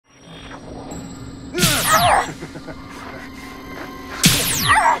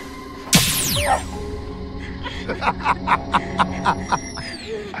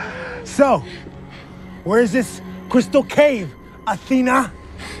So, where is this crystal cave, Athena?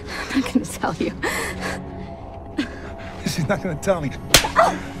 I'm not gonna tell you. She's not gonna tell me.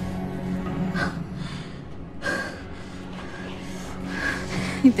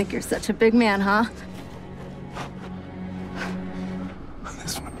 You think you're such a big man, huh?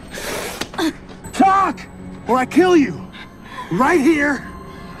 This one. Talk, or I kill you. Right here,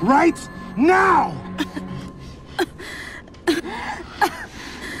 right now.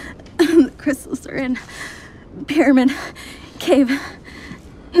 The crystals are in Pyramid Cave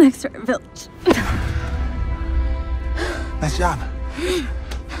next to our village. Nice job.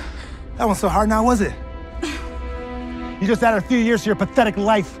 That wasn't so hard now, was it? You just added a few years to your pathetic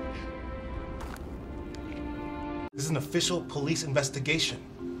life. This is an official police investigation.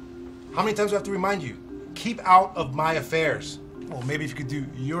 How many times do I have to remind you? Keep out of my affairs. Well, maybe if you could do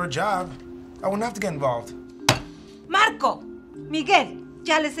your job, I wouldn't have to get involved. Marco, Miguel,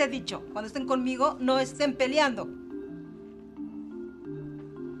 ya les he dicho, cuando estén conmigo, no estén peleando.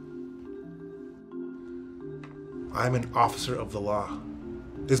 I'm an officer of the law.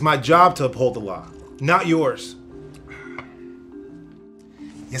 It's my job to uphold the law, not yours.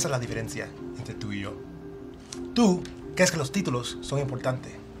 Y esa es la diferencia entre tú y yo. Tú crees que los títulos son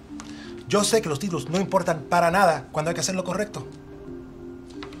importantes. Yo sé que los títulos no importan para nada cuando hay que hacer lo correcto.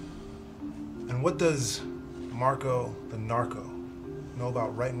 And what does Marco the narco know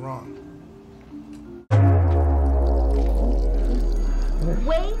about right and wrong?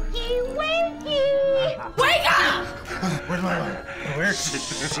 Wakey, wakey! Wake up! Where's my mom? Where?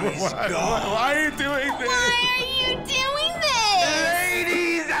 She's gone. Why are you doing this? Why are you doing this?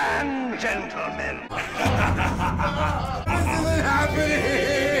 Ladies and gentlemen. This isn't happening!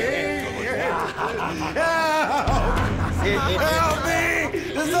 Help! Help me!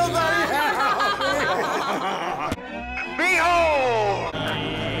 Does somebody help me? Behold!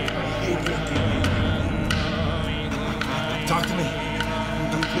 Talk to me.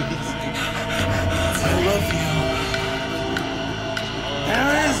 Please. I love you.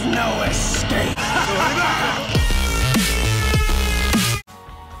 There is no escape.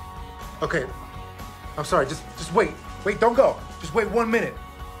 Okay. I'm sorry. Just wait. Wait, don't go. Just wait 1 minute.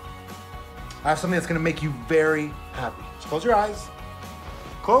 I have something that's gonna make you very happy. Just close your eyes.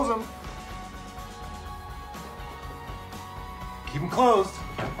 Close them. Keep them closed.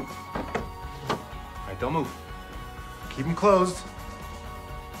 All right, don't move. Keep them closed.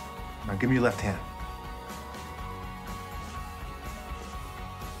 Now give me your left hand.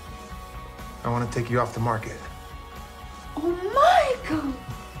 I want to take you off the market. Oh my God!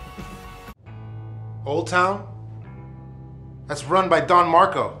 Old Town? That's run by Don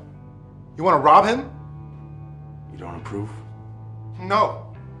Marco. You want to rob him? You don't approve?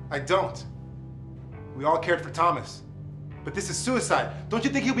 No, I don't. We all cared for Thomas. But this is suicide. Don't you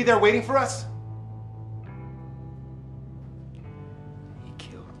think he'll be there waiting for us? He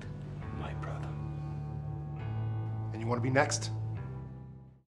killed my brother. And you want to be next?